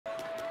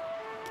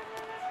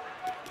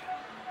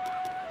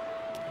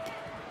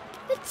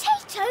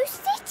Potato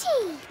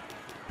City!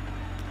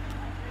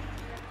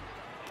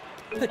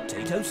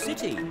 Potato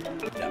City,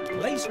 the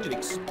place to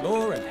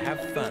explore and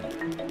have fun,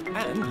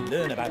 and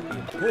learn about the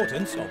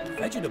importance of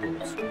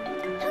vegetables.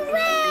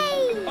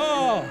 Hooray!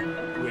 Ah,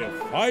 we're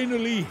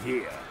finally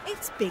here.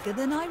 It's bigger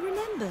than I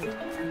remembered.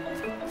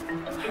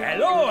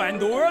 Hello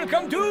and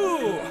welcome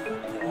to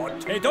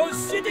Potato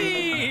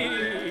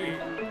City!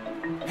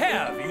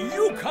 Have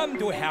you come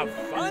to have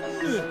fun?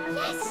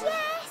 Yes, yes!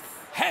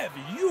 Have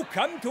you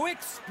come to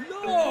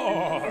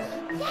explore?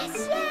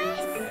 Yes,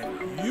 yes!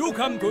 Have you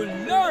come to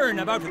learn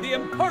about the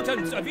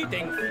importance of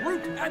eating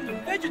fruit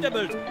and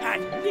vegetables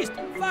at least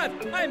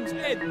 5 times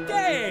a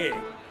day?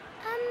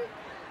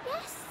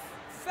 Yes.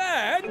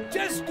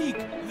 Fantastic!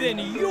 Then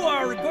you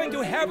are going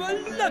to have a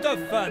lot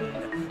of fun.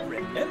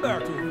 Remember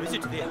to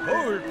visit the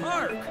whole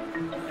park.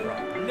 There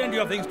are plenty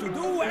of things to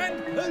do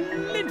and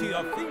plenty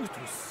of things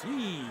to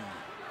see.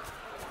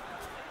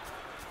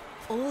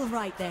 All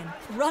right then,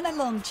 run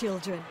along,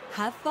 children.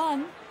 Have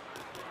fun.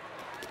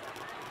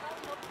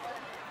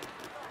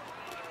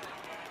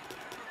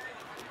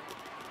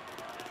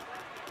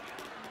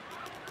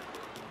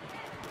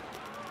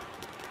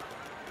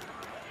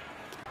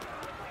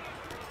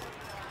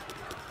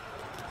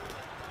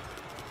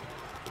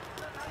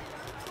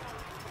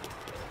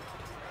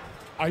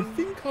 I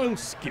think I'll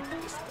skip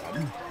this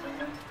one.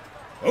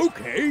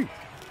 Okay.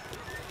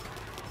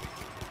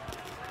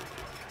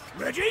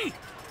 Ready?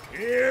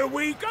 Here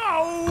we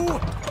go!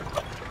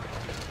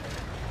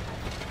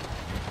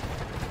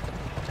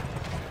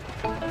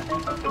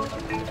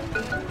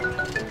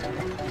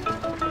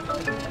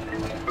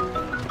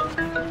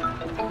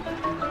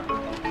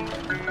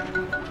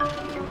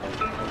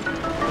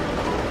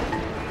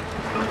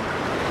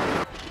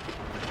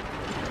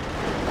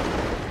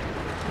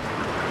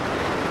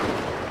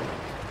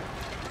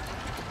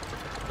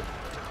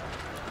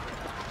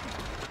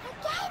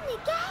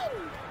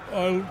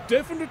 I'll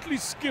definitely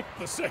skip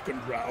the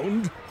second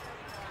round.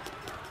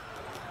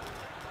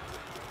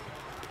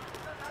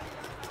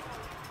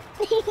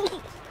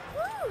 Ooh,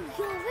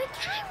 you're a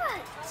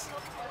carrot.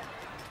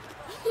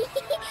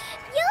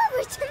 You're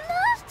a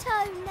tomato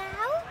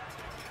now.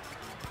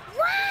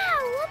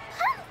 Wow, a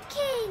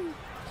pumpkin.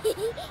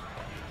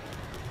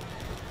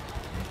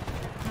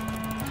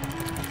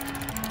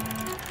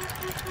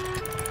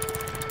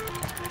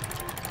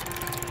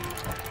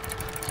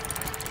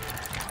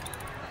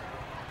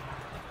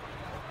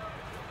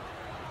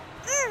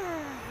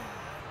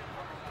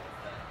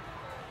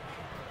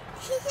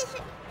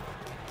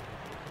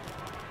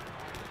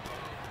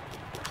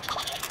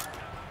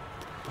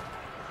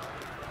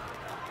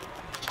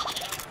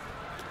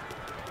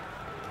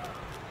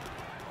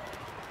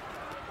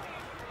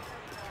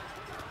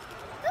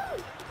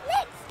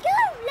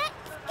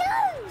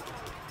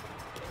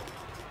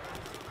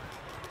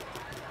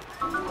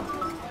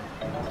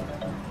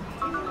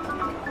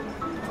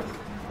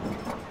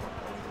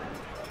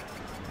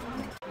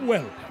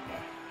 Well,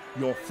 Peppa,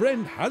 your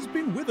friend has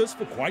been with us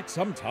for quite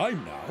some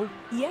time now.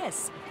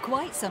 Yes,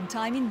 quite some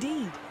time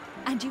indeed.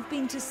 And you've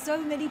been to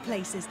so many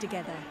places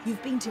together.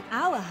 You've been to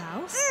our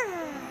house.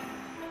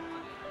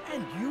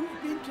 And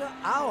you've been to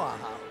our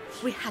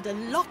house. We had a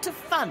lot of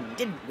fun,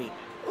 didn't we?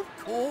 Of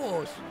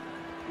course.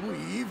 We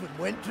even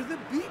went to the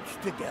beach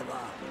together.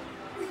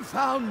 We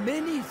found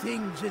many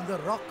things in the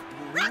rock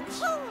pools. Rock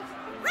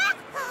pools! Rock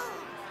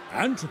pools!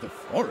 And to the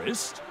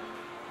forest.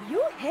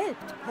 You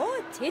helped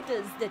poor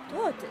Titters the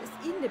tortoise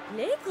in the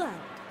playground.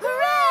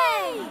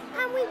 Hooray!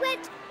 And we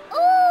went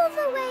all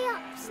the way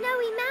up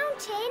Snowy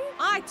Mountain.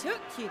 I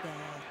took you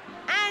there.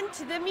 And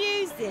to the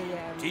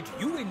museum. Did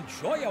you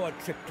enjoy our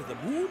trip to the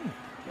moon?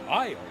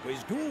 I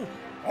always do.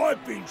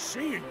 I've been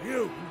seeing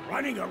you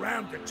running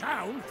around the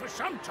town for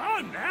some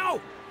time now.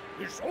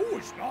 It's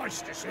always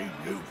nice to see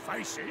new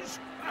faces.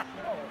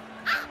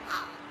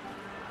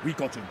 We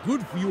got a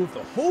good view of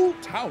the whole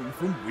town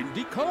from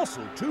Windy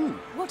Castle, too.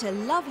 What a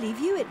lovely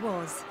view it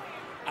was.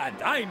 And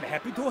I'm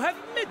happy to have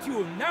met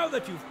you now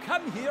that you've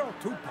come here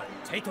to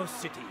Potato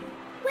City.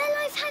 Well,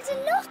 I've had a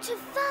lot of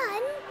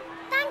fun,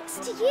 thanks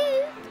to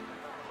you.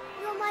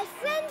 You're my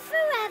friend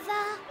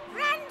forever.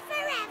 Friend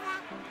forever.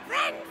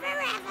 Friend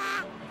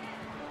forever.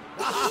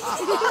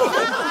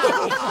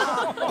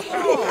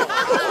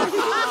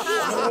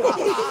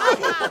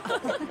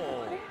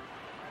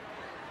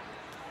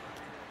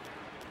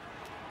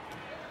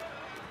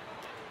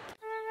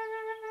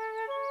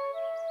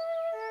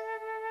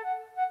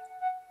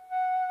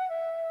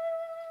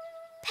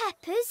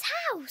 Peppa's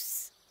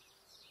house.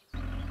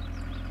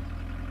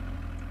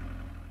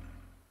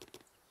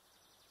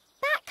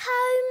 Back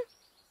home.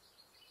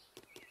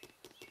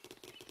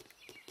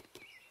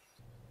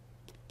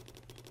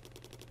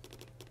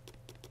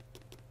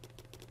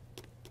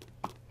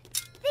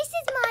 This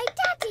is my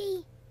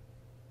daddy.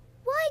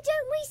 Why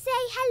don't we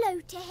say hello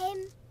to him?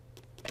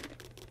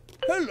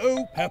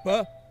 Hello,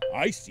 Peppa.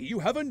 I see you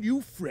have a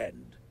new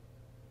friend.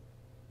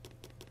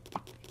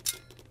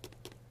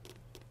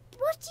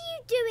 What are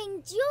you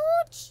doing,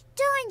 George?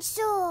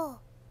 Dinosaur.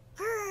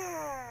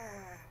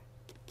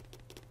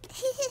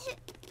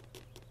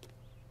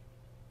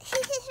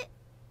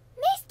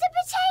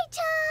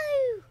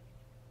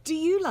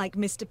 like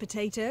Mr.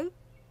 Potato.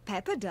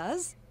 Peppa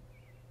does.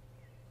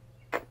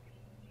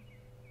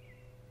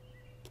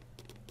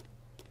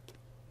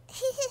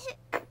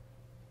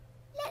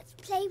 Let's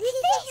play with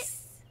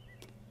this.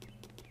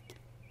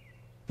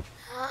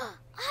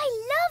 I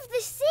love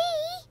the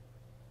sea.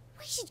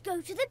 We should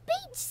go to the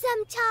beach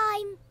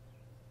sometime.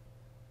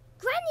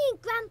 Granny and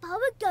Grandpa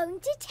were going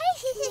to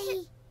take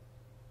me.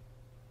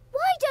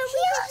 Why don't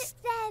we ask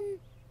them?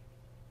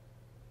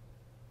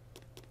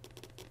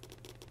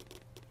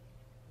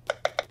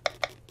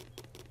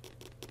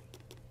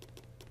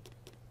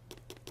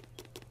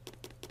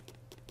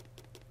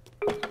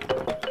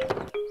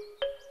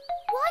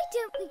 Why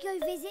don't we go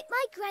visit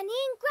my Granny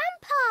and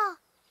Grandpa?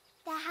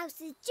 Their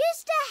house is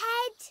just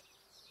ahead.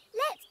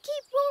 Let's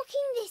keep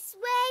walking this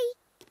way.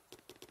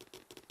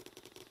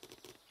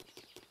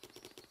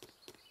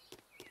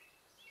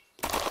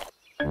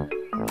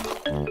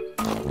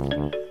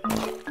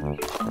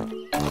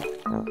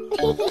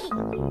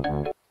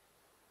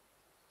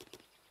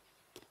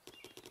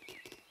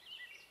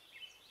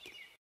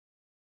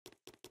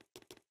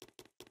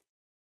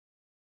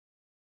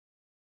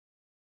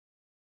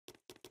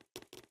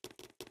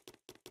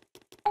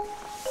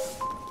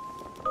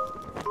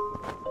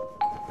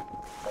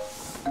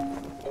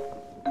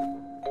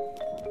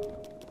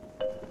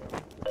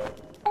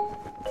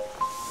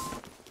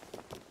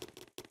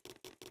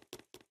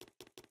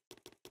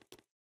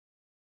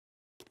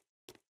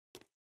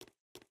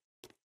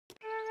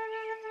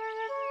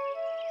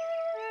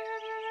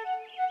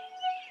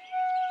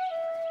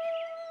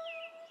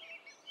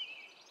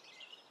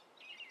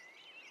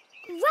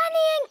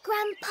 Granny and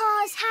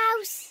Grandpa's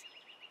house.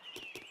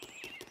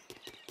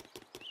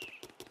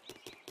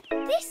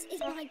 This is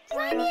my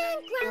Granny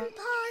and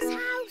Grandpa's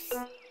house.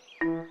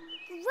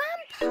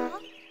 Grandpa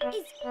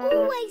is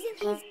always in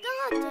his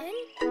garden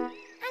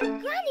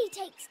and Granny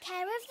takes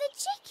care of the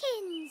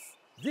chickens.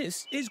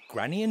 This is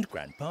Granny and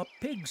Grandpa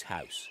Pig's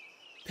house.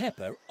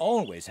 Peppa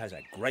always has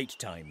a great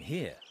time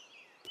here.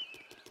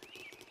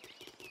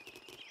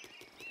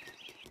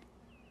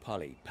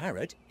 Polly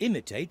Parrot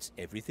imitates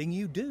everything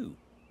you do.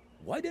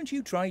 Why don't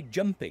you try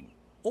jumping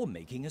or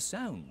making a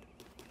sound?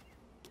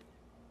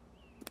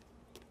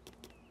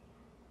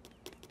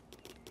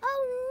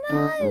 Oh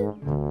no!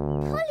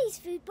 Polly's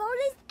food bowl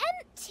is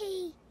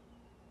empty.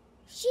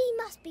 She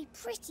must be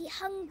pretty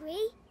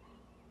hungry.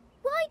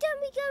 Why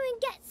don't we go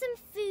and get some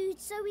food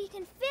so we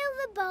can fill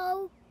the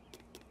bowl?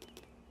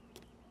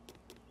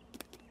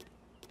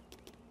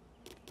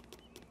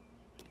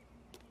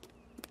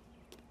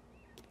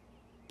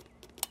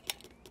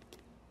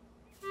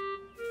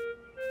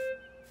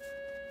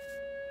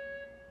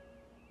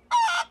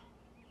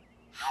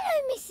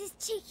 Hello, Mrs.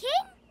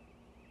 Chicken.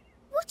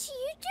 What are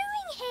you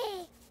doing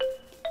here?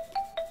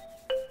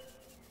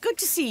 Good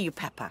to see you,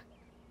 Peppa.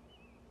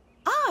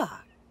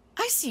 Ah,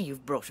 I see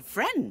you've brought a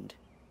friend.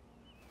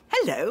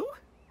 Hello.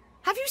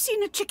 Have you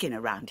seen a chicken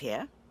around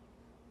here?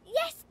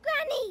 Yes,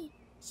 Granny.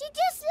 She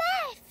just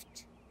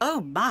left.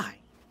 Oh, my.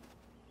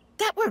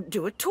 That won't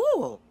do at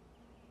all.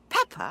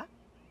 Peppa,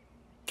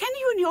 can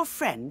you and your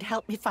friend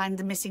help me find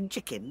the missing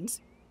chickens?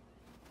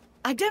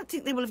 I don't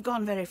think they will have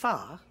gone very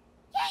far.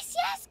 Yes,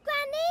 yes,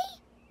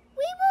 Granny.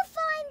 We will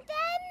find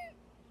them.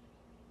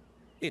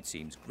 It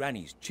seems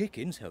Granny's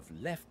chickens have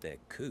left their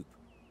coop.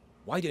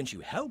 Why don't you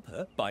help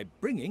her by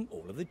bringing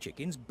all of the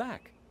chickens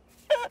back?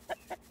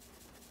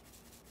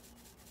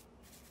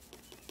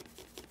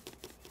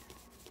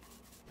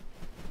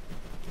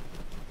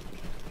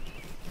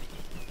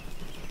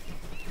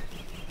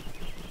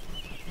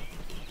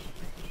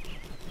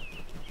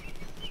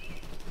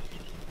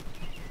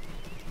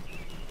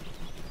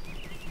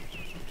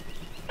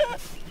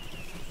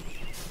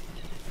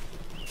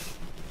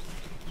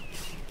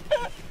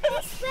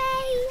 This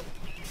way.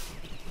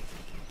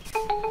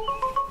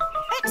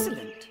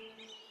 Excellent.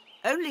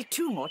 Only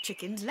 2 more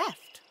chickens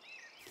left.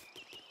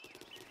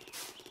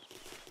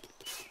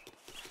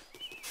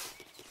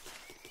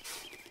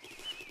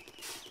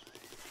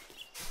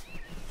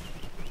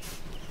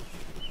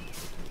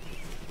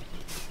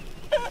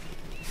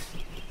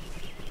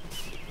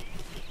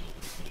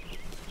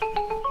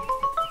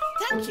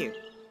 Thank you.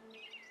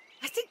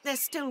 I think there's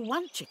still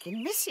 1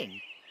 chicken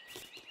missing.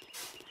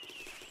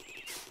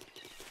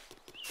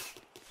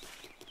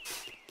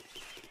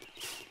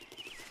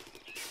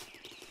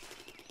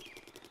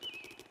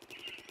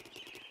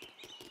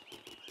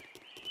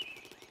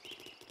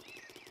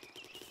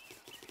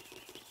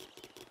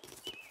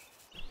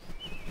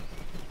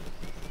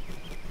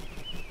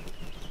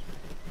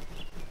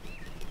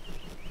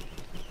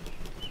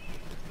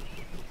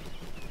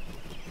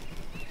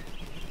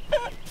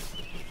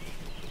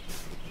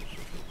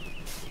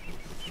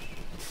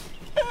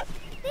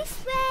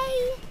 This way.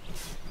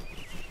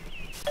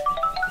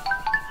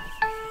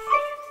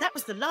 That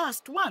was the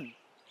last one.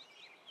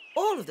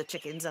 All of the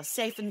chickens are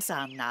safe and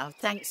sound now,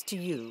 thanks to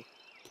you.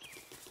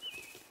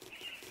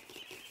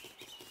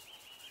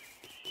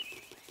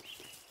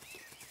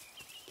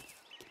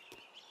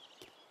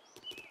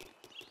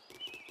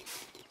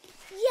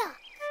 Yuck.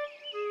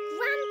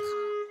 Grandpa,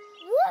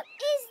 what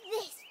is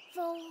this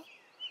for?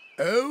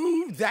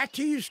 Oh, that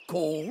is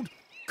called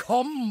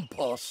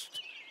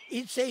compost.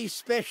 It's a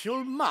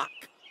special muck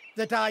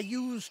that I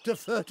use to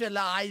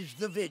fertilize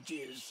the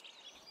veggies.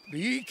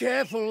 Be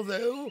careful,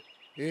 though.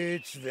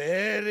 It's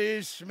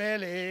very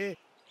smelly.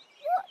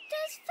 What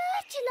does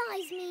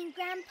fertilise mean,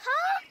 Grandpa?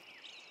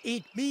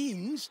 It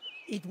means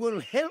it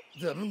will help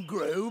them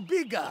grow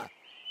bigger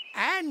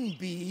and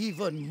be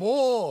even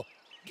more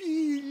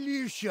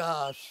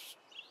delicious.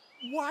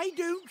 Why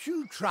don't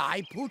you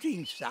try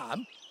putting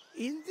some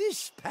in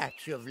this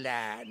patch of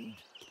land?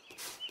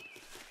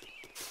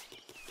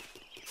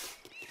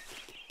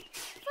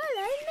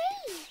 Follow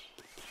me.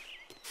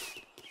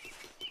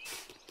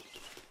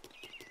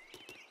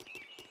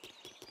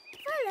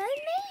 Follow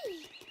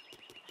me.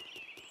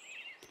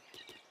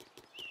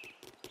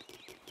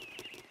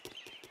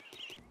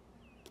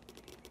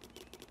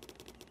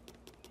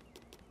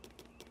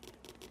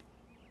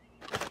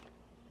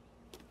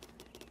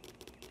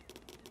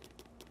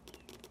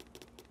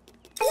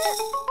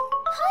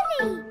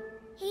 Honey,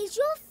 here's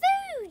your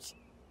food.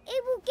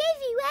 It will give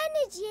you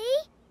energy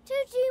to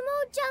do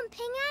more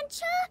jumping and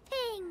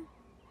chirping.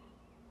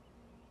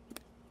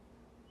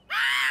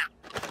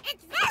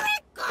 It's very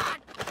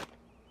good!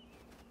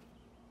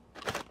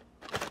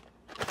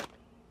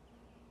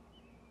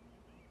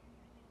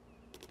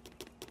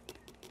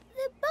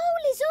 The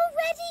bowl is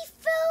already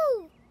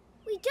full.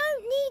 We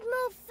don't need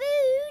more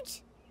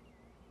food.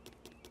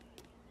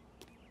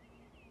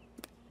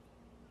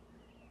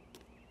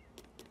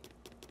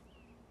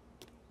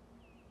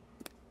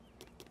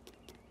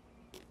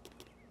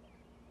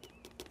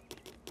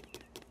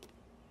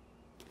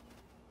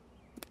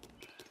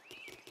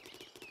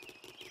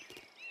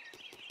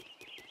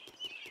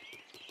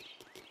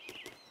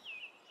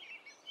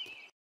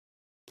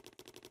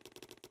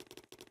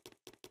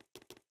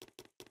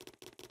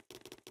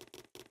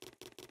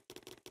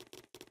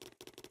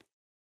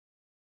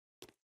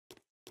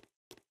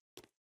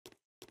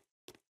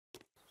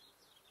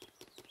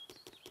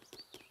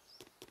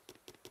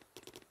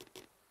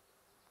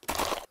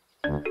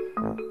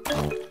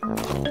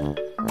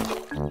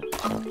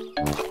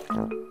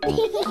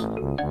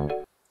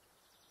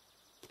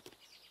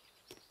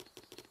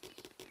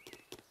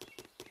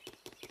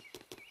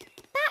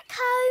 Back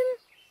home.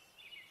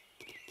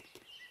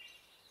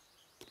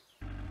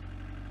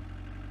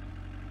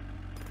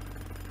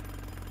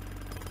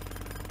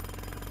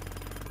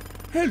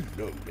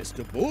 Hello,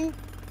 Mr. Bull.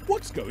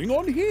 What's going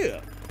on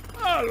here?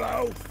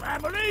 Hello,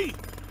 family.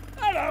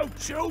 Hello,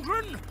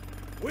 children.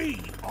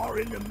 We are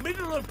in the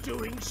middle of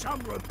doing some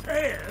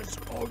repairs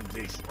on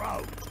this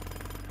road.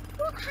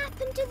 What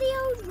happened to the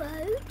old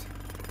road?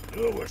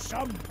 There were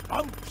some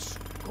bumps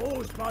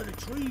caused by the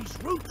tree's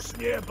roots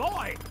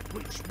nearby,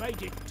 which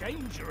made it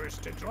dangerous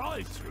to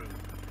drive through.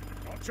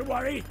 Not to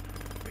worry.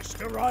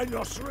 Mr.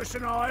 Rhinoceros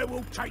and I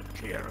will take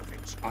care of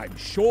it. I'm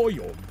sure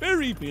you're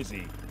very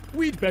busy.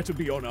 We'd better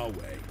be on our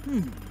way.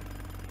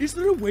 Is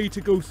there a way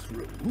to go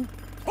through?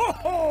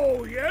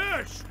 Oh,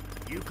 yes!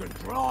 You can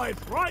drive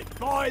right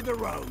by the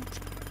road.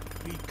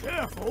 Be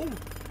careful.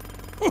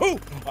 Oh,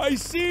 I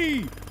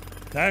see.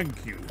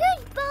 Thank you.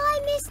 Goodbye,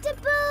 Mr.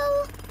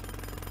 Bull.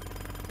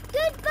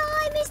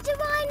 Goodbye, Mr.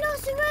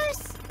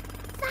 Rhinoceros.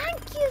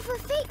 Thank you for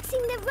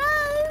fixing the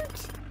road.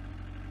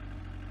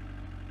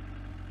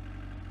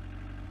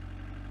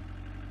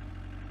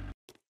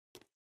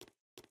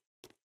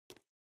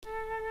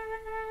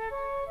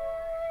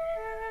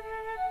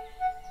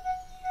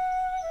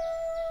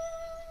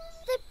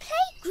 The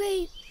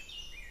playgroup.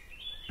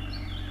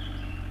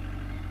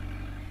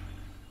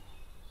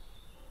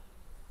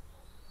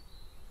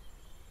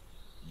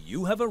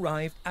 You have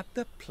arrived at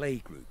the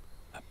playgroup,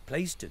 a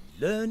place to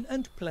learn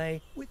and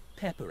play with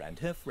Peppa and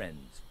her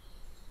friends.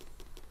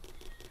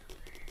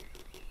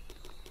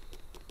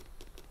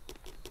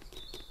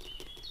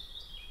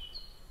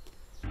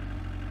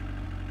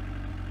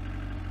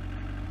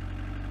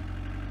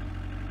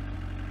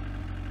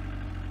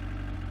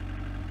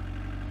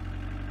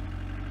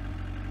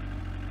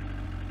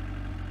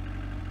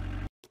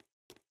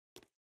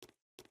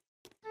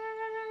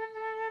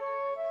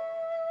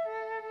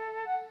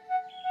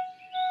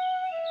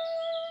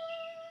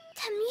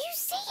 The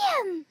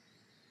museum.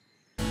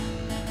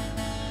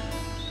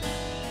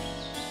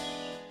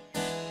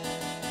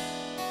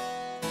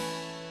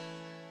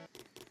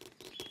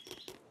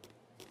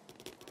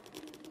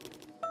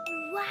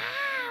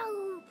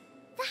 Wow,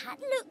 that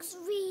looks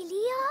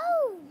really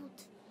old.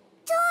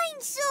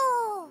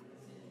 Dinosaur!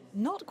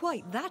 Not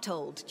quite that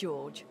old,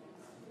 George.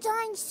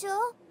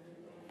 Dinosaur?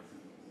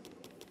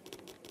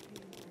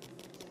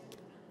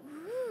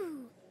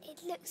 Ooh,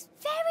 it looks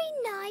very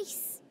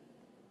nice.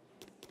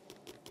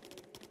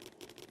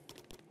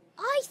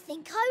 I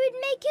think I would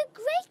make a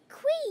great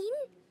queen.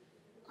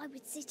 I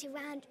would sit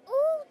around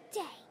all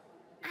day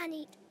and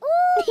eat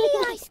all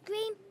the ice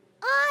cream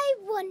I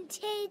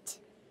wanted.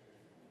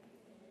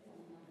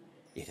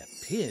 It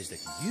appears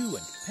that you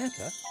and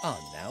Peppa are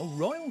now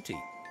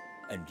royalty,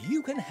 and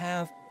you can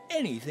have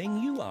anything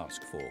you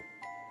ask for.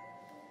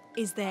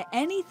 Is there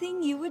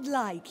anything you would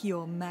like,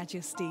 Your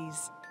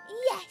Majesties?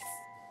 Yes,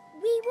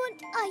 we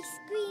want ice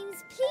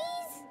creams,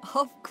 please?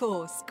 Of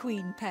course,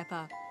 Queen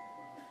Peppa.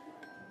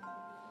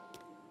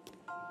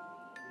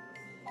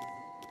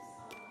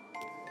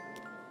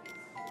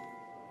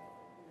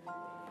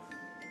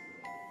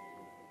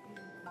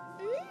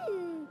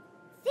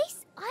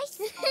 This ice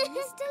cream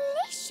is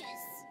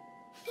delicious.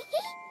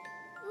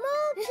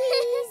 More,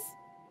 please.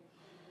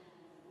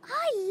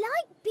 I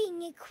like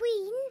being a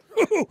queen.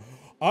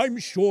 I'm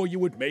sure you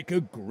would make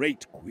a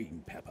great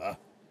Queen, Peppa.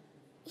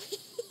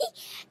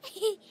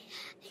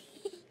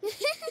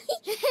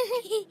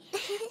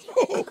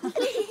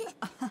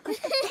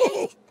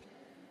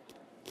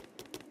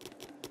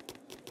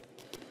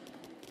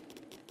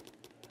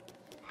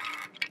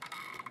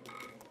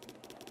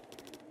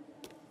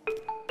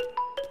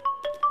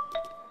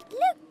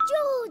 Look,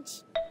 George.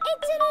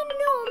 It's an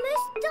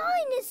enormous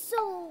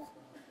dinosaur.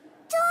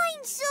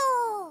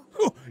 Dinosaur!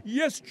 Oh,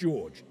 yes,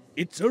 George.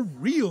 It's a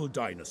real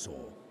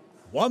dinosaur.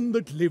 One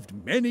that lived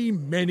many,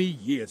 many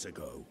years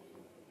ago.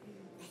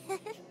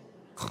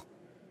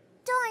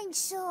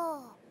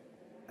 Dinosaur.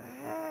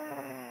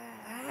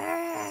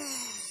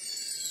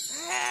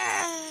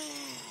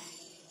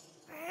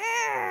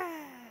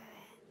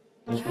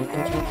 Don't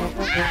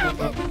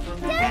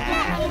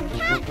let him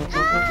catch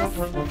us!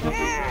 Oh no!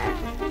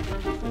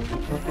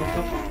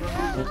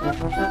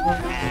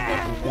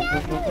 We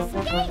have to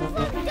escape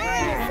from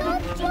Dinosaur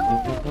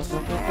George!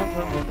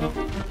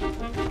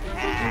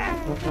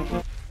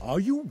 Are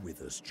you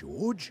with us,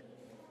 George?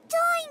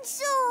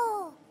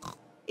 Dinosaur!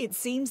 It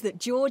seems that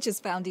George has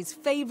found his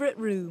favourite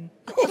room.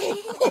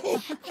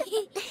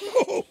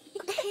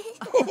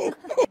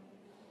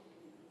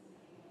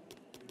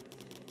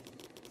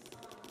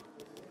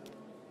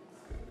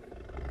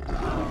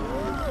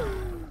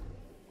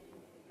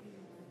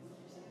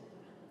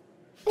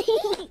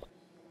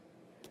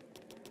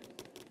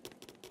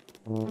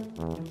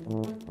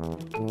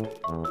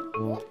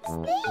 What's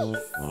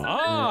this?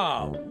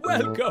 Ah,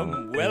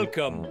 welcome,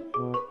 welcome.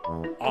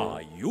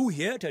 Are you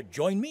here to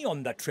join me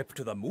on the trip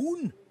to the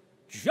moon?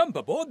 Jump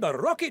aboard the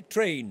rocket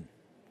train.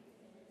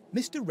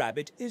 Mr.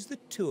 Rabbit is the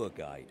tour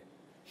guide.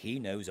 He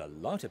knows a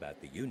lot about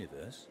the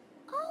universe.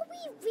 Are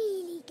we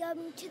really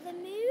going to the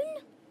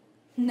moon?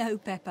 No,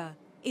 Peppa.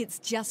 It's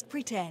just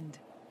pretend.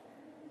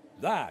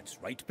 That's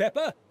right,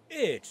 Peppa.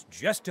 It's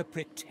just a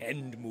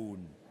pretend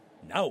moon.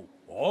 Now,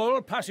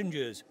 all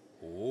passengers,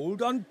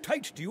 hold on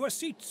tight to your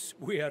seats.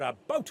 We're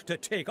about to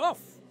take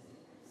off.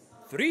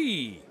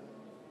 3,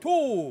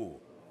 2,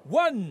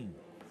 1,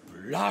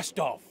 blast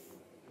off.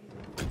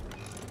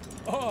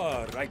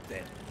 All right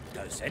then.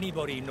 Does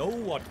anybody know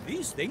what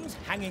these things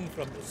hanging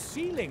from the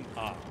ceiling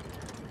are?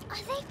 Are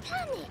they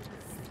planets?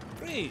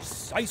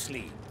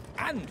 Precisely.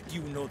 And do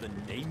you know the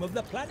name of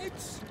the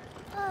planets?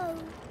 Oh,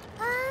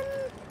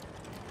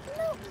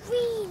 not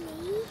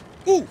really.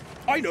 Oh,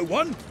 I know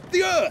one.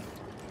 The Earth.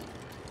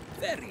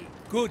 Very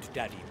good,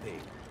 Daddy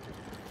Pig.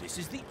 This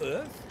is the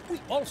Earth. We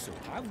also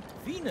have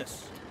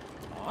Venus,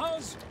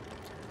 Mars,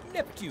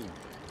 Neptune.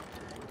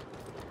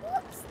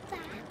 What's that?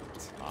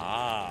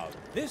 Ah,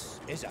 this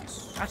is a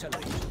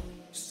satellite.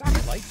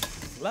 Satellites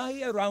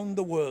fly around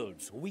the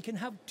world so we can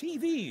have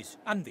TVs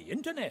and the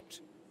internet.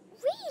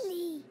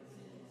 Really?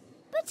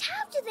 But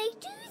how do they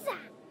do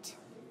that?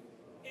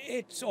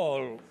 It's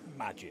all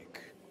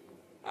magic.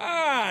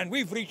 And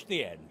we've reached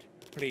the end.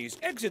 Please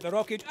exit the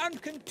rocket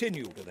and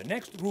continue to the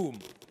next room,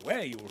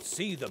 where you'll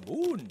see the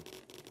moon.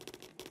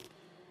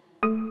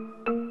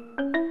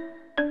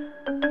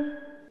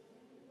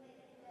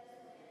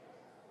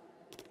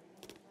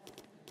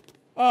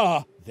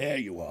 Ah, there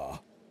you are.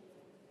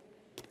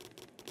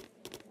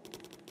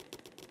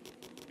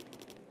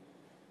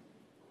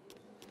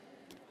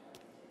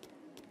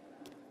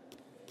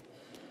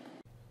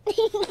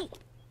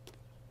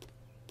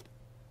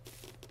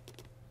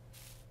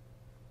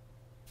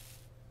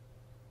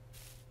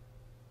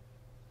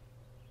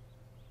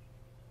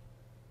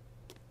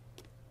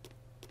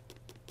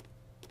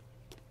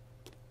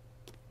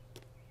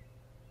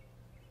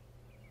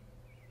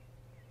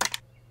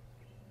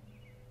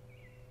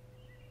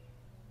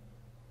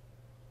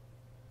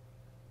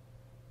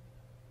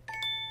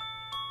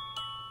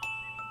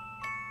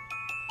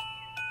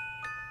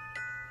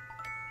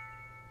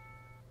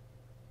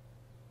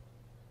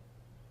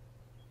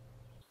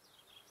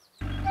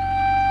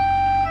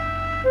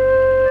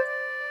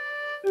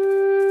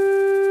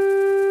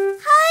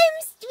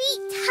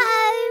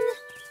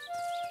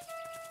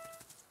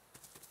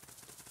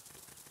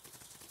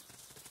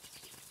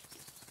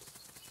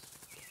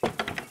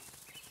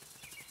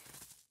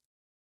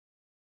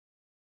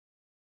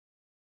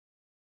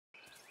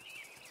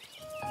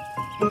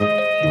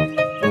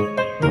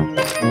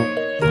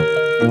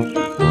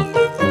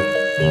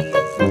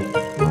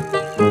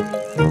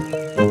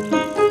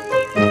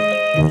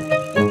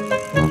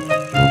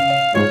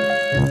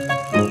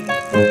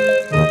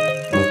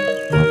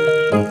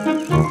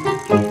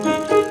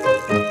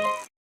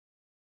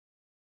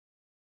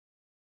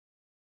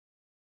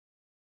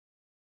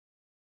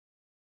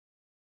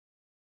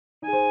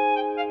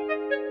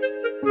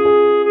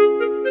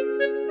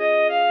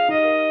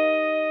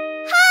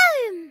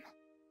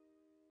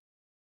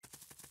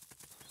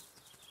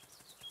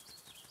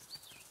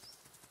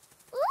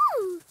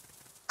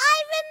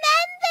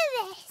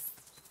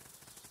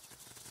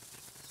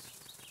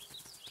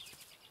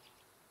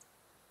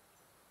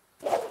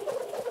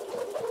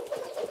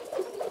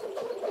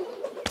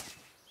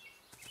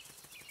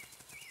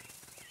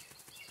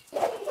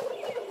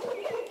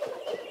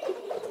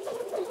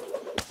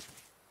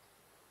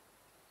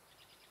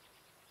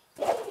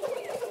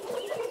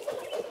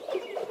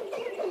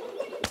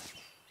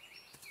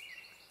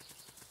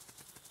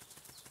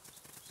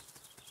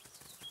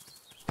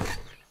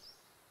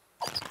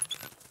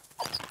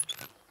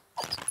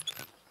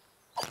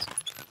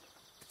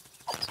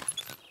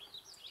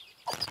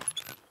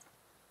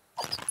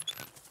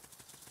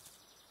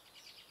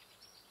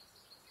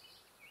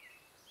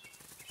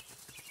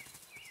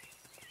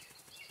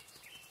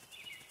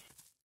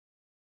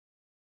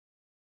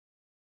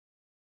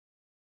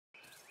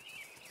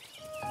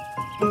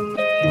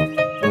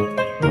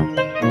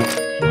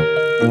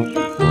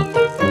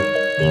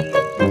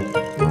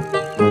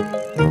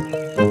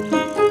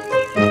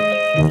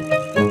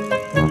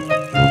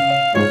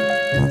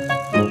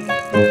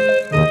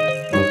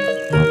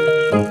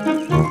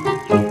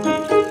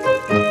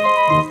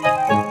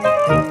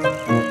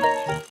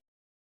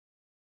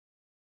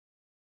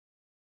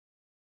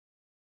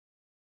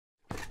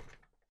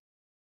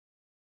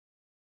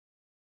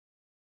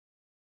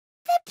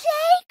 the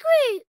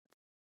playgroup.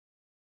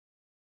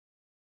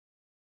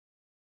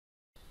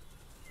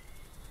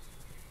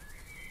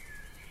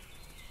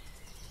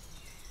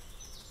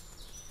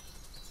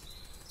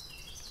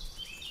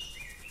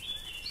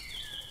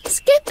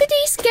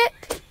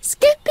 Skippity-skip,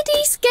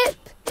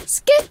 skippity-skip,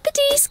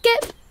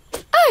 skippity-skip.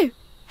 Oh,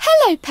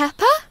 hello,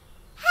 Peppa.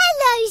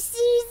 Hello,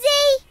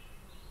 Susie.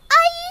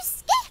 Are you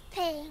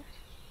skipping?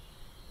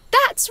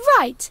 That's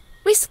right.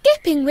 We're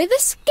skipping with a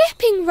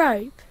skipping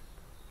rope.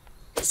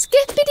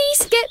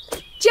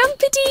 Skippity-skip,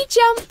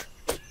 jumpity-jump.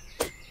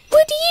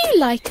 Would you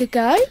like a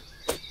go?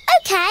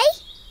 OK.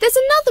 There's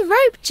another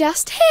rope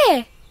just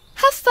here.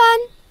 Have fun.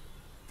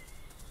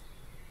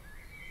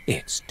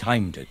 It's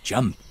time to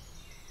jump.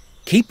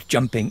 Keep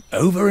jumping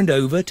over and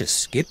over to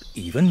skip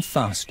even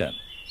faster.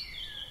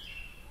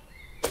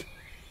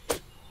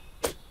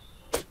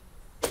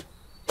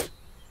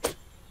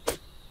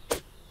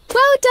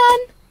 Well done.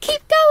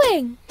 Keep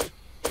going.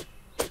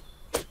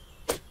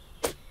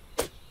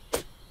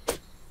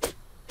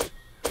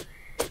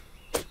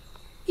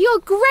 You're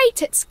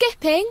great at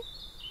skipping.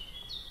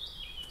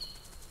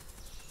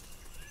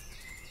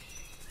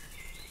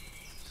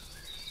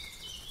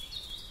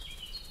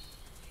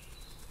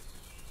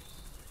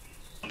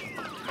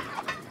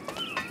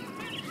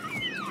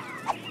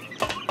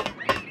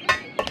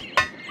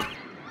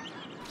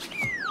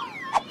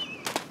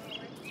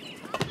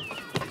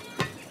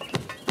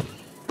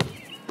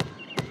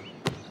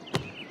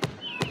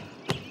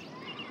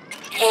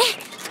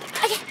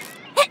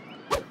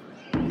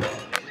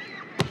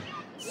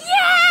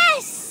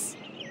 Yes!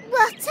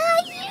 What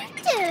are you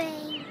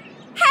doing?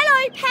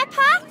 Hello,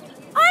 Peppa.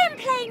 I am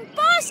playing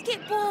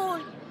basketball.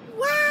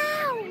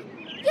 Wow!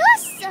 You're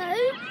so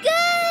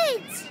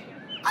good!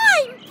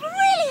 I'm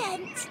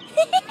brilliant.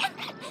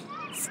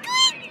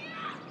 Squeak!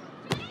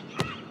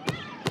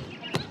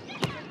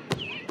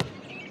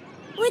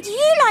 Would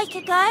you like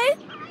a go?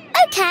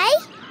 OK.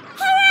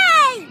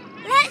 Hooray!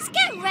 Let's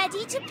get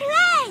ready to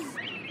play.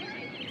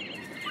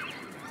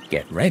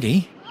 Get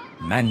ready.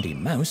 Mandy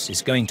Mouse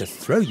is going to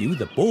throw you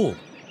the ball.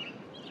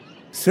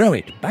 Throw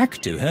it back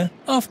to her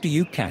after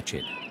you catch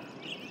it.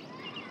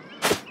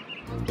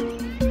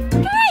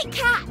 Great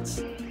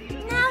catch!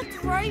 Now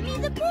throw me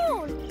the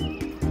ball.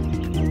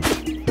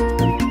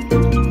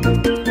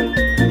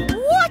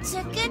 What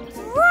a good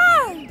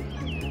throw!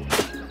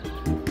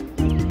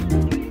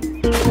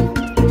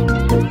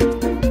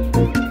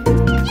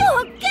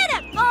 You're good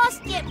at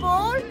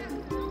basketball.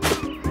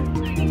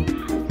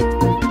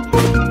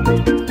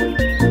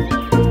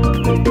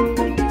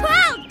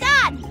 Well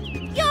done!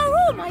 You're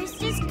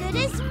almost as good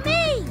as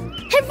me.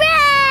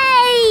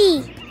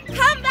 Hooray!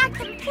 Come back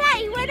and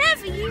play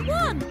whenever you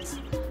want.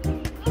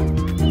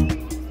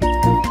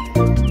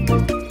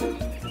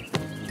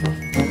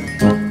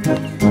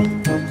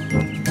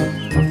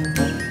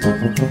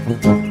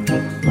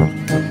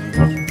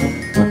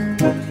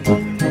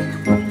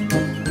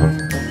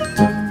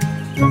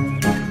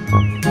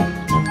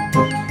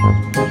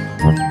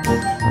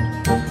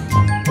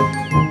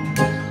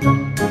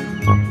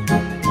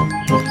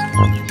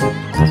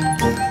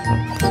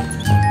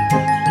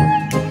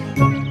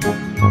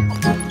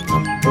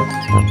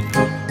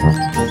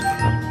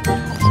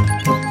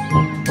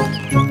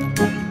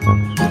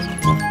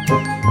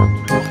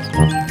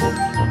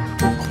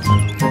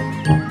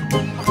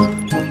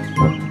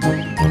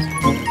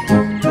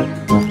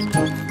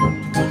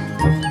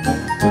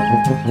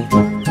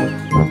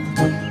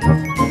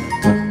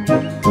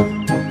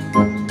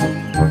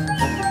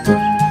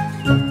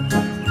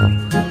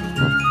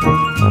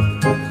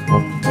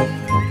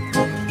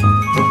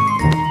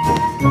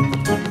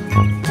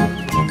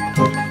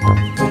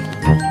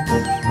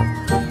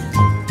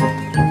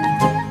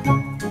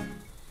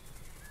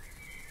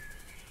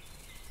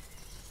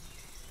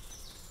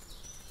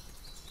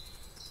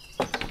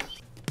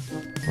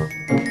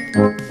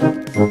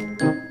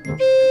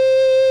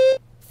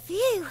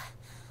 Phew,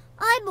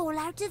 I'm all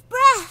out of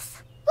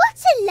breath.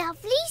 What a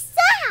lovely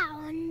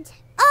sound.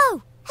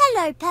 Oh,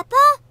 hello, Peppa.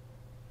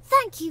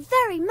 Thank you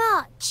very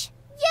much.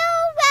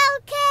 You're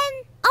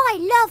welcome. I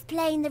love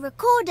playing the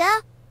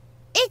recorder.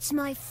 It's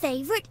my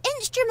favourite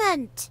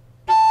instrument.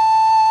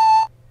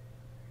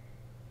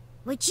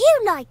 Would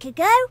you like a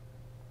go?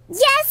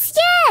 Yes,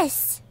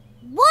 yes.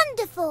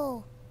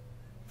 Wonderful.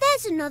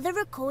 There's another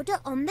recorder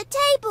on the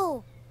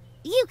table.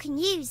 You can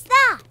use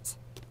that.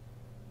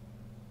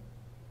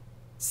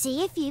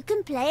 See if you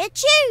can play a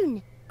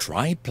tune.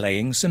 Try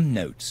playing some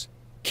notes.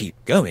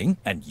 Keep going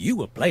and you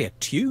will play a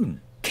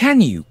tune. Can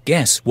you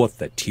guess what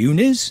the tune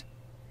is?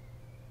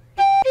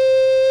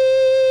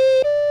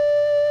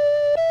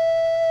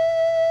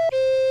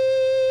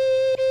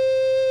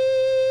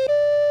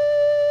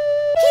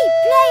 Keep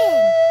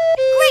playing.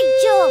 Great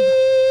job.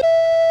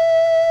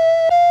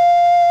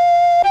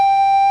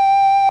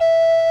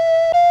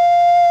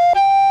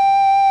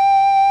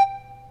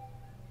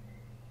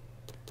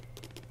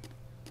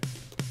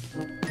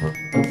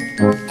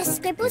 A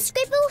scribble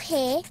scribble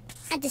here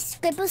and a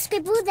scribble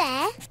scribble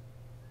there.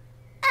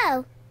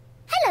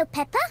 Hello,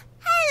 Peppa.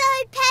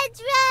 Hello,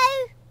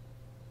 Pedro.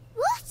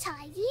 What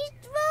are you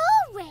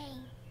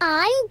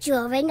I'm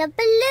drawing a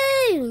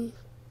balloon.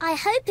 I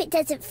hope it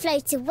doesn't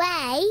float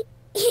away.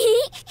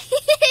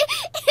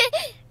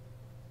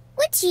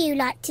 Would you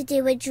like to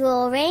do a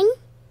drawing?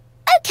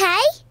 OK.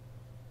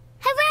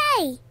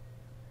 Hooray!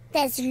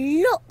 There's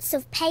lots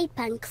of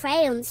paper and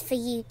crayons for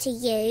you to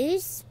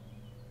use.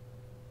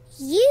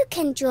 You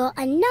can draw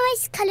a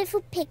nice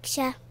colourful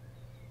picture.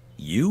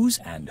 Use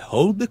and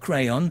hold the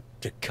crayon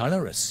to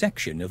colour a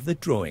section of the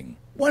drawing.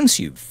 Once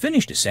you've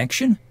finished a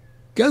section,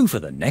 go for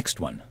the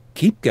next one.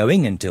 Keep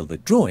going until the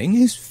drawing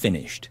is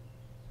finished.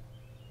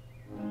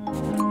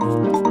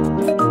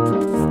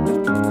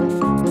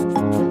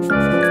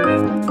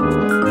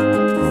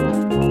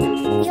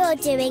 You're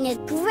doing a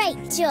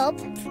great job.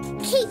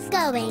 Keep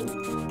going.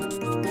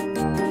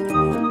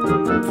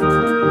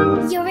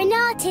 You're an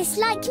artist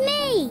like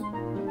me.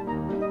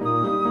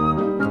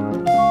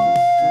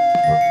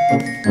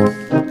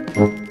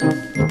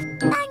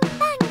 Bang,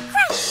 bang,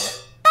 crash!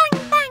 Bang,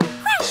 bang,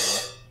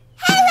 crash!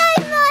 Hello,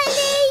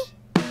 Molly!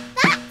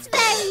 That's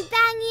very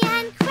bangy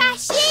and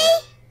crashy.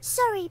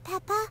 Sorry,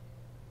 Peppa.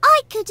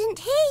 I couldn't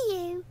hear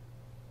you.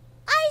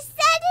 I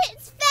said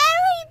it's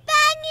very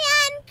bangy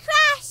and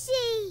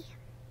crashy.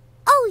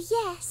 Oh,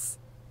 yes.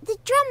 The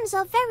drums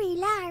are very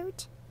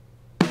loud.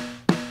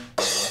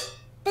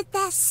 But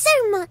they're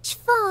so much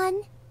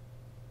fun.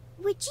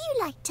 Would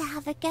you like to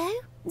have a go?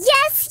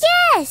 Yes,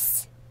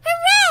 yes!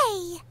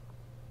 Hooray!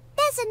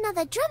 There's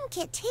another drum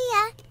kit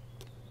here.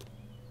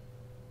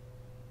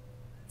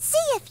 See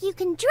if you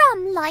can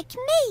drum like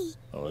me.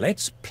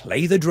 Let's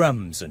play the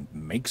drums and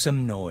make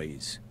some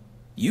noise.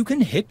 You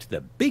can hit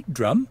the big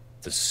drum,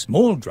 the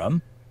small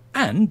drum,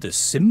 and the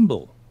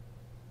cymbal.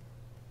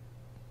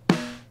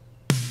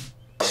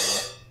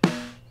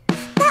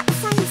 That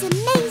sounds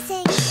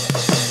amazing.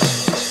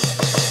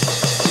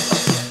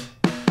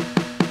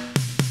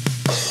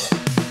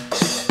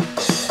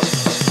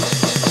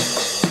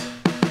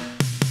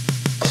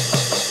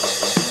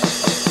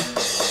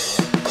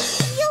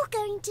 You're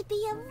going to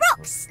be a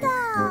rock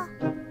star.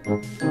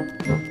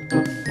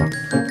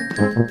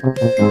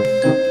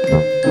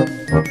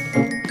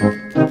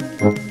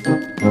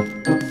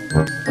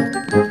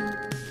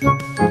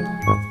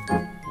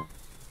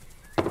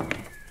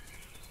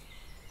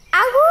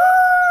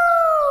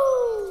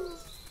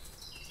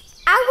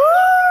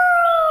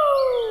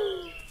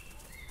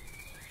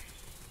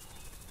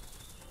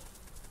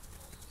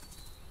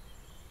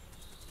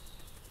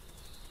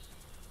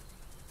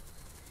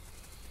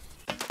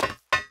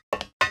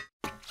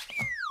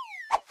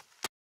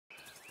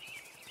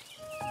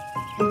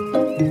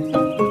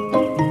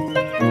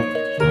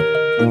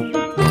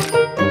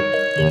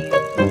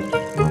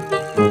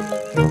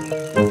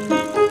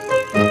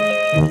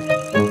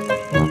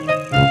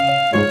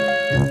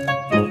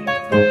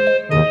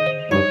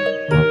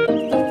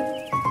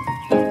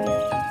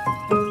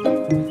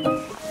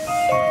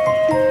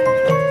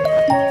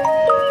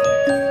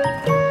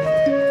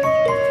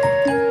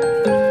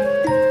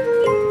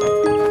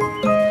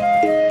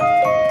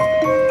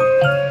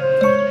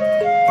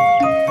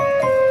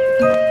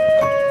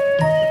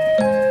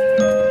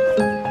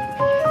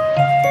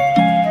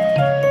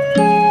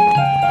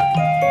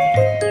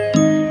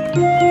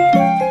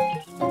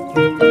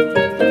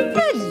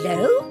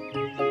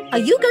 Are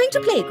you going to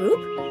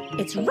playgroup?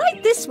 It's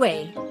right this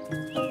way.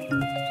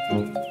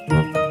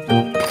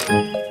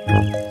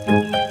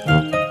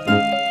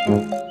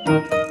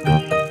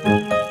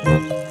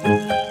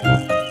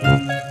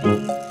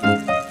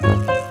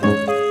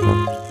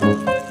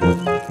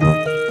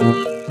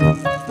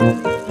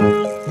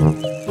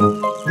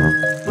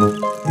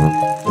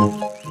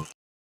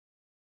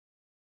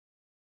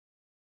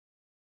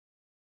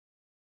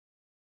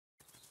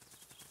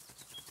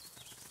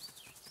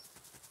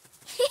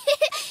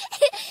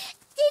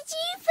 Did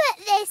you put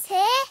this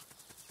here?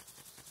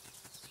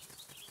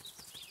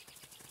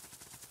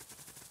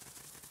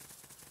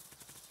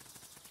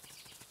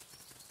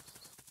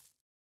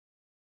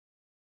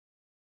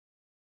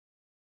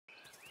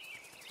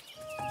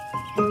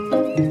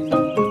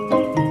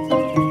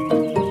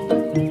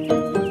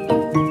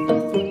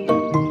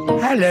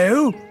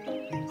 Hello.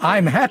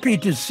 I'm happy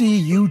to see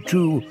you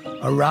two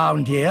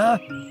around here.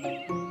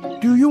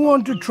 Do you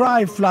want to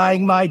try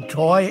flying my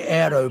toy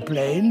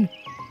aeroplane?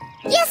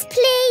 Yes,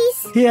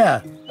 please.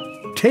 Here,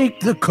 take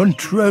the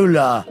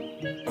controller.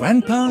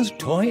 Grandpa's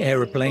toy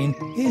aeroplane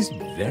is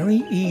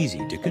very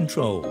easy to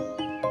control.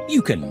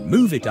 You can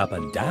move it up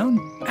and down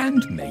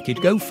and make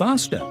it go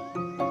faster.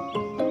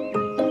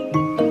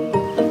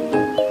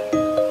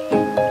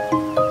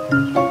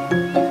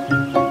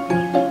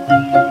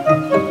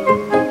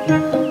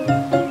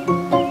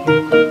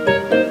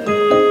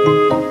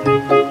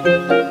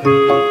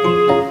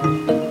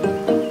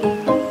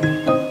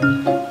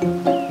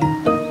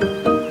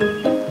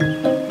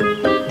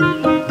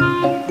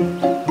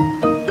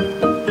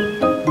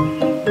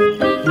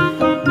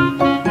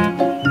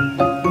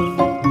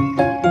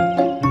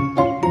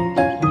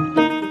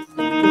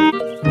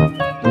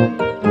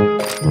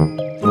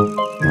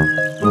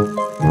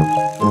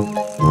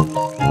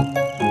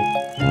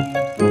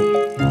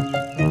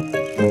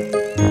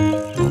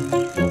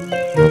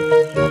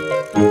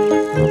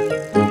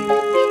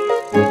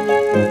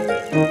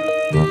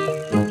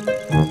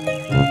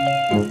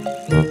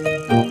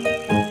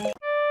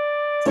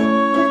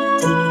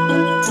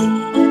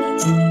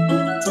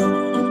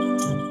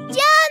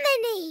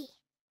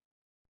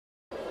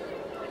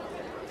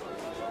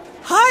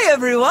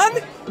 everyone!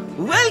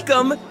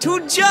 Welcome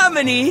to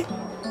Germany!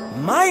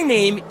 My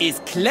name is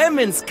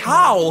Clemens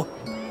Cow.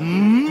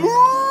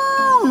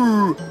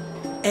 Moo!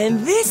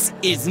 And this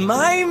is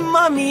my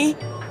mummy.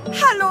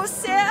 Hello,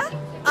 sir.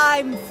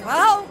 I'm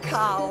Frau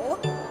Cow.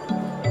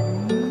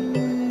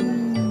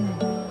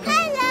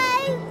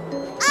 Hello,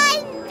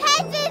 I'm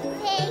Peppa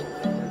Pig.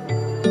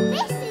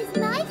 This is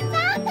my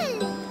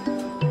family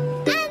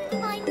and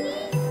my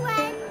new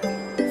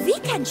friend. We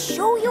can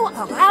show you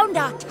around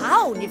our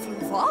town if you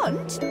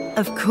want.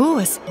 Of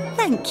course,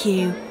 thank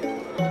you.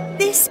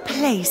 This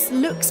place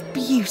looks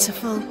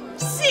beautiful.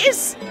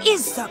 This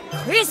is the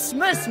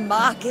Christmas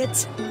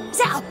market.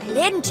 There are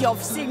plenty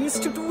of things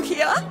to do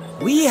here.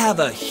 We have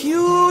a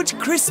huge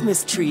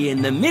Christmas tree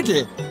in the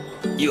middle.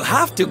 You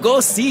have to go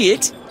see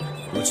it.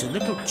 It's a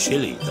little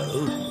chilly,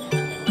 though.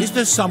 Is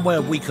there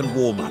somewhere we can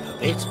warm up a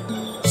bit?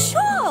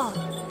 Sure.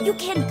 You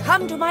can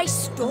come to my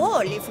stall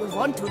if you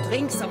want to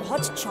drink some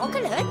hot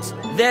chocolate.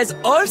 There's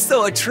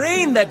also a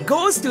train that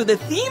goes to the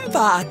theme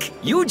park.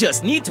 You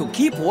just need to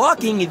keep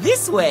walking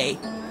this way.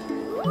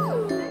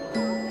 Ooh,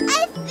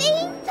 a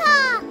theme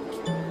park.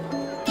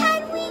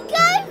 Can we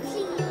go,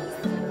 please?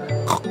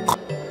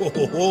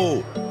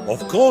 Oh,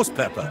 of course,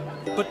 Peppa.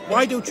 But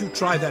why don't you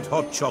try that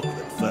hot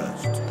chocolate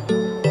first?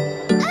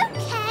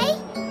 Okay,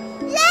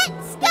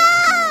 let's go!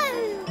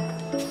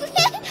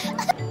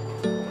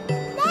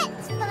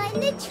 Let's find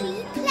the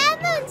tree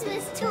Clemens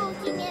was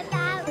talking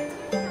about.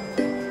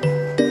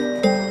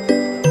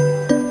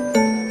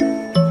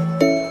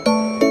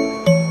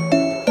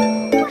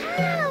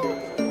 Wow!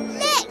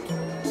 Look,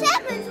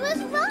 Clemens was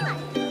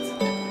right.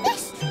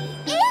 This tree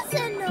is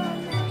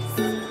enormous,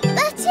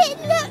 but it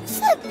looks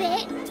a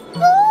bit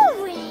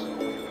boring.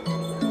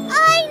 I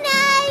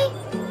know!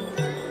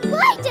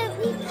 Why don't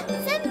we put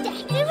some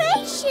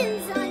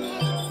decorations on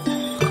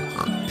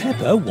it?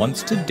 Peppa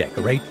wants to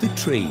decorate the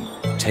tree.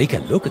 Take a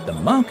look at the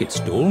market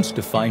stalls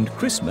to find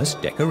Christmas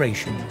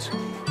decorations.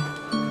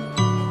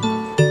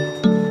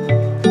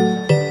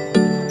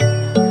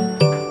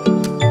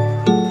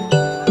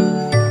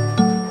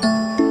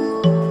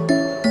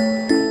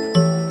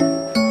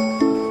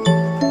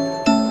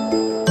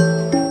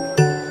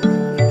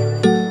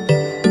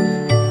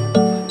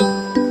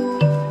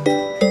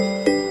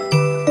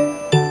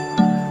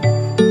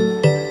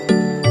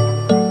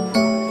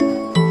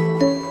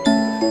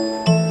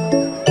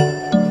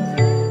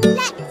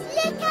 Let's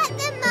look at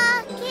the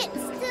market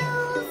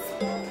stalls.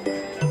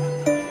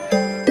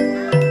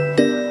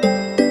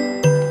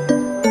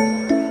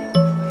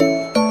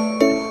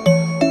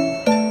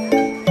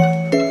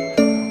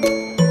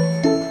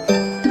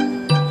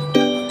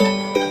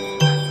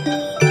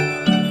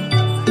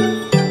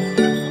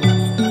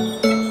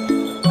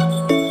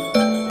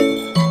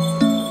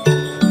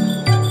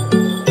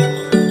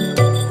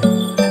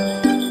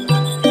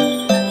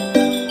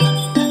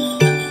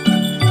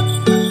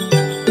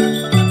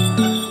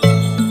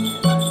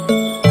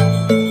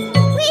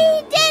 We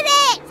did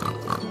it!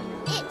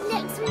 It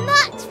looks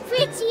much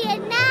prettier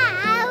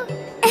now.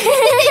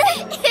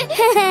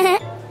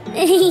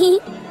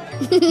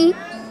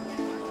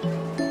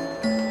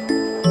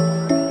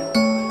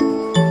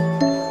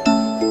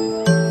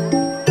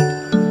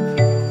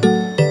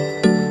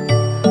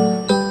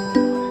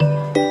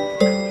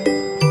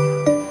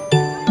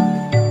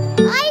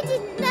 I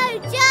didn't know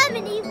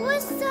Germany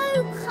was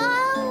so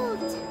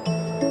cold.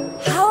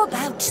 How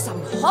about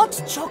some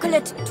hot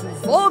chocolate to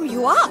warm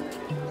you up?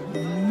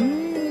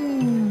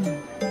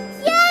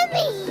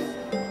 Yummy!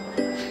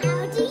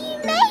 How do you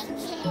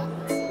make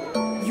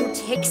it? You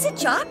take the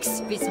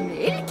jugs with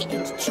milk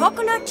and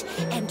chocolate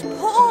and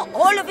pour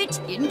all of it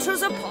into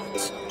the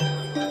pot.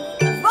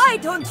 Why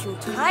don't you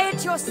try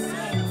it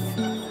yourself?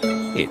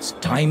 It's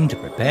time to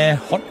prepare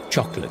hot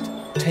chocolate.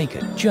 Take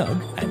a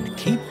jug and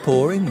keep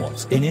pouring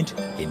what's in it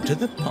into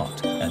the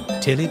pot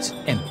until it's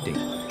empty.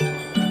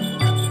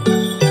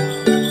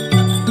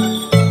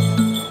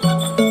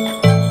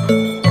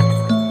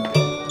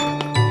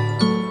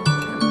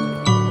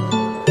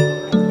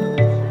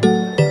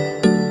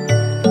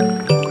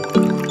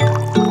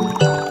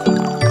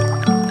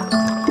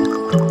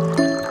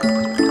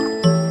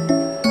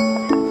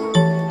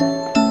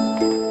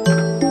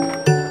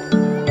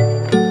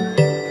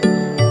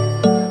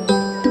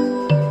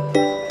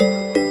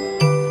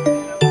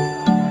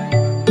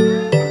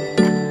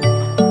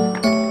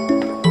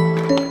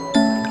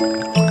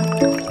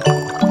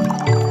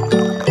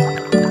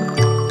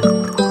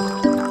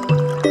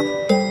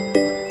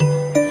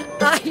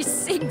 I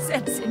think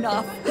that's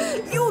enough.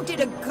 You did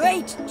a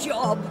great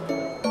job.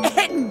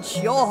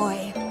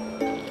 Enjoy.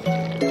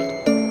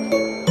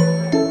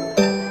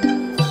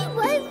 You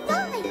were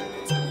right.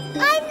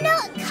 I'm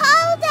not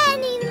cold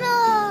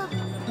anymore.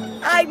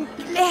 I'm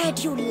glad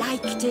you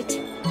liked it.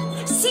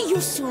 See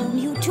you soon,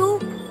 you two.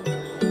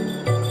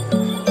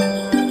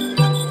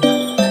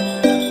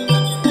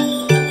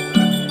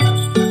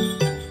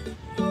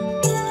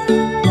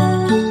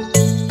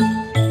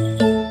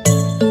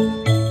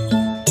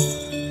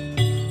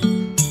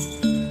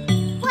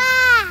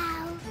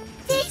 Wow!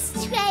 This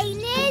train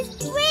is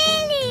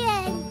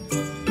brilliant.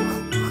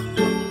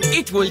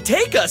 It will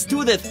take us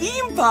to the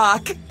theme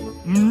park.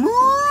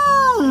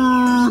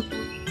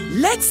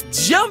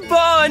 Let's jump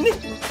on.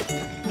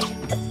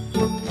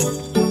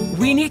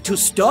 We need to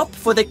stop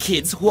for the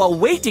kids who are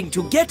waiting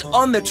to get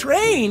on the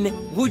train.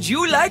 Would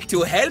you like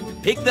to help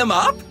pick them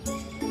up?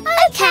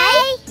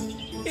 Okay.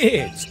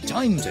 It's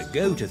time to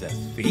go to the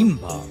theme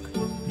park.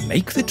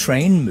 Make the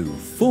train move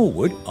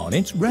forward on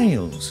its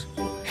rails.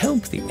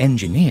 Help the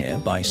engineer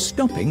by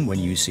stopping when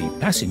you see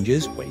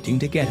passengers waiting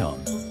to get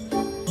on.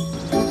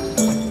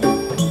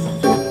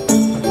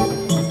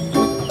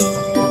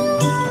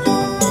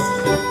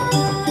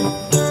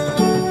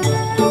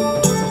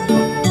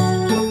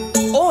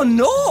 Oh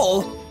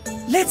no!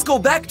 Let's go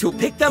back to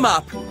pick them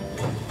up.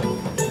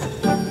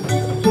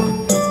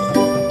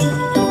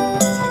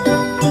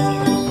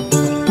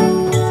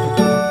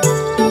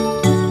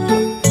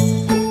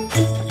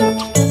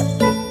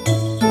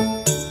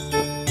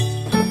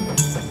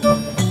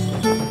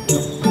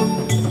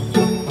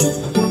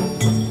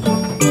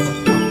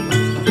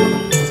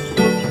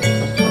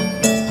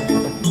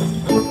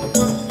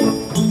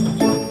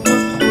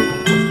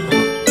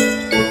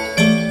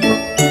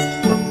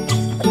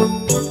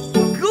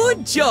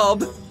 Job.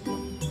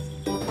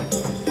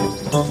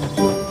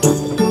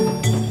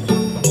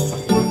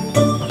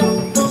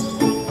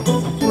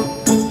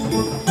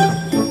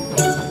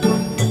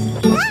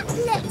 That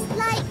looks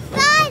like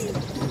fun.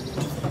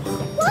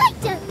 Why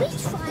don't we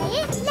try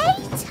it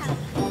later?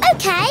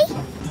 Okay.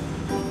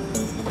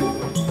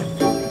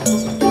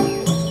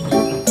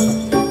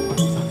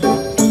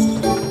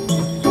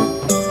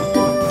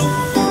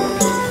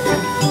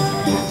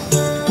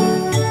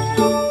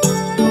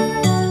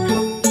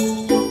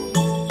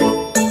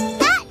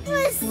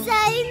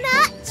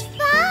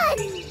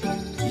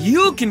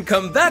 You can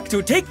come back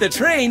to take the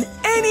train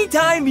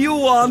anytime you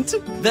want.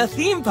 The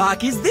theme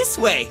park is this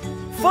way.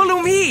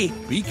 Follow me.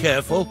 Be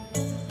careful.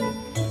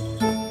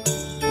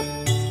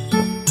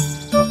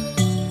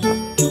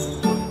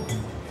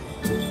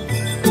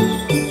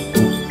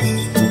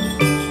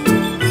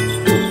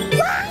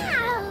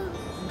 Wow!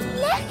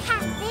 Look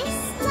at this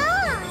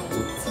slide.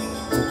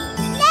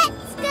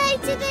 Let's go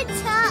to the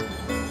top.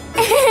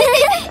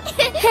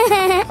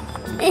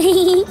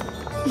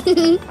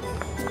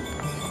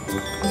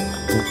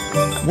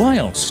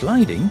 While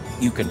sliding,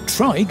 you can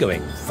try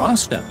going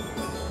faster.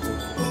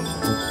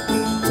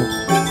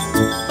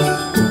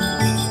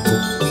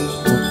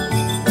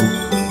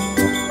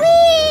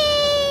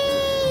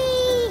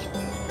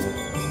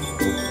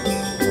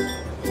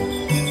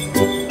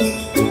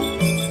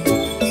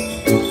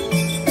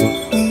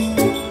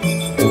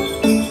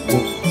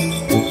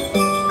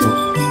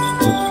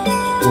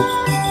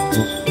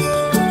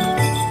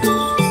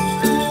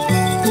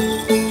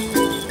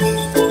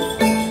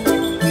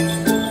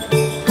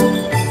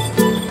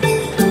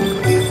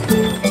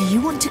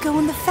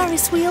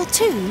 Wheel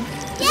too?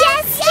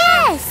 Yes,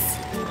 yes!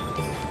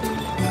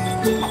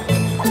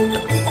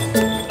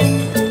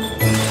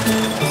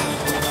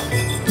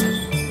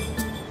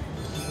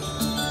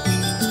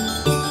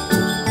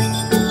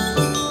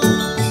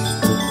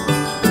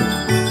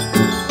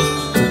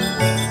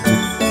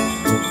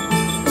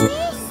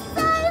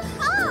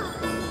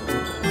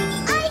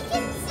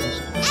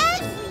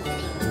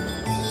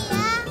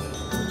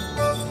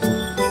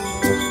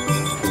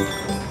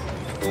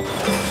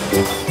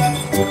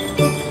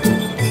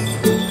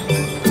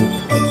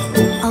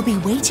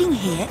 Waiting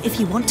here if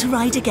you want to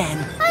ride again.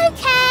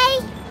 Okay.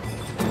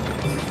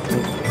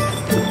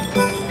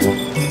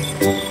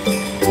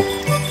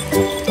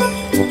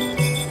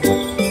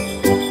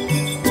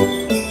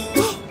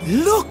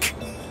 Look!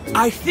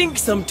 I think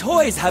some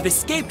toys have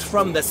escaped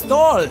from the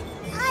stall.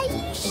 Are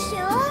you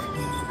sure?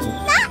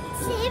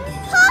 That's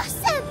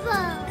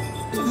impossible.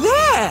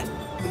 There!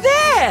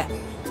 There!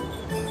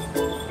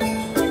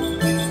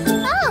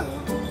 Oh,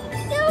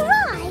 you're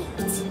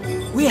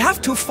right. We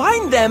have to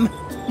find them.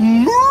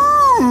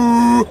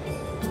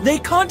 They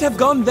can't have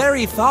gone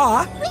very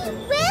far. We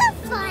will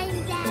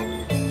find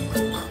them.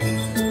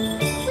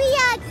 We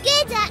are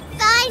good at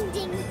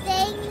finding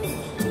things.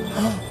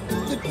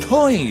 The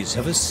toys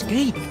have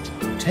escaped.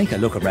 Take a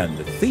look around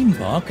the theme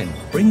park and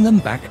bring them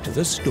back to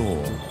the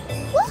store.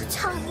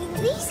 What are all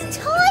these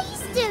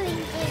toys doing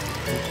here?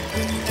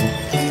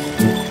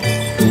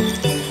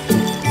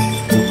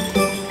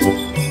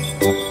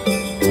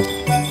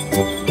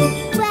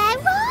 Where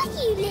are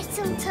you,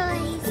 little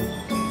toys?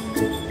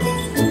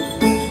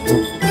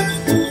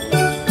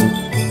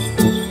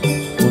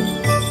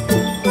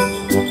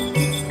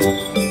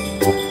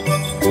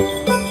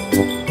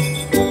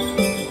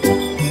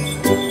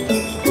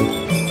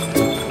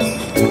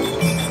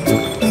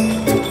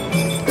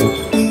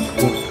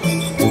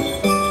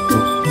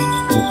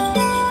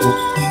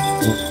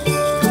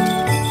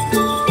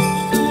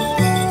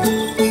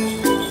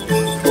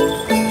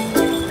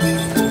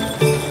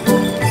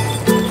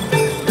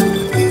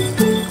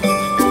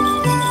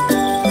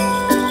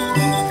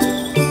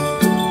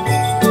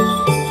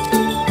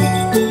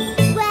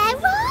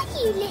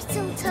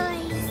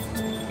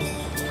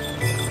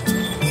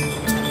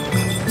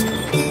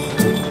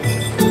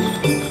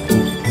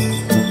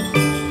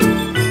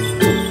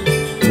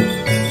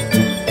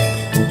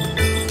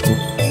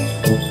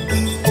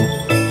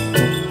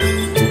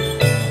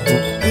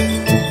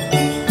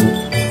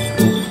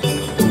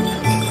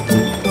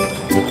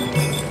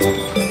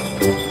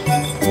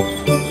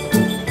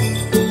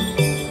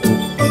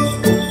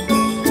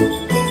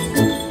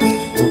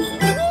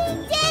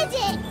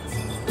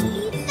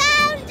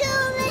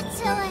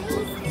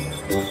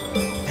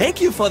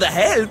 for the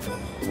help.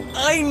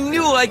 I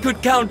knew I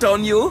could count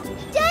on you.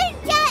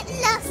 Don't get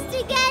lost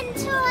again,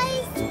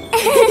 toys.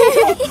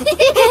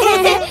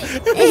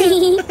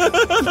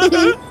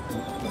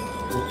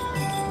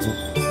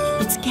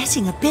 It's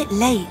getting a bit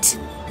late.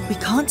 We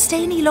can't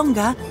stay any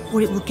longer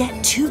or it will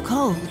get too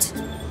cold.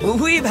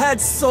 We've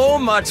had so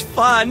much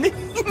fun.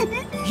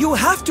 You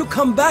have to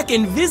come back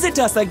and visit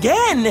us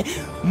again.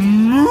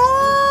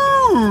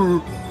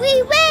 We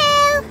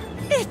will.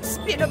 It's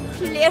been a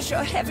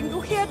pleasure having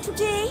you here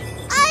today.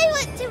 I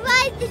want to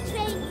ride the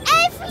train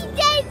every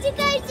day to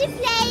go to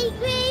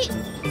playgroup.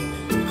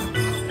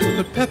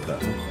 But Peppa,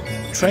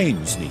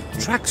 trains need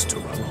tracks to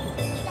run on.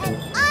 Then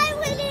I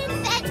will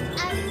invent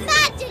a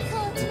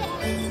magical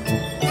train.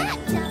 That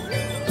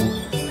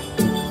doesn't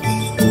need.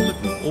 But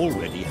we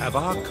already have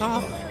our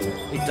car.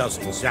 It does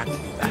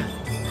exactly that.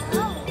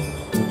 Oh,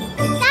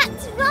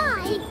 that's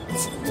right.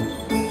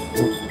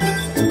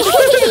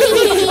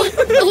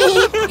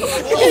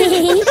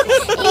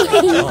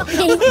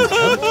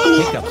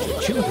 Pick up the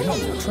children on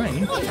the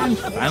train and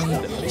found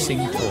the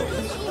missing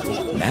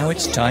toys. Now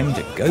it's time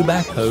to go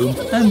back home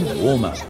and warm up.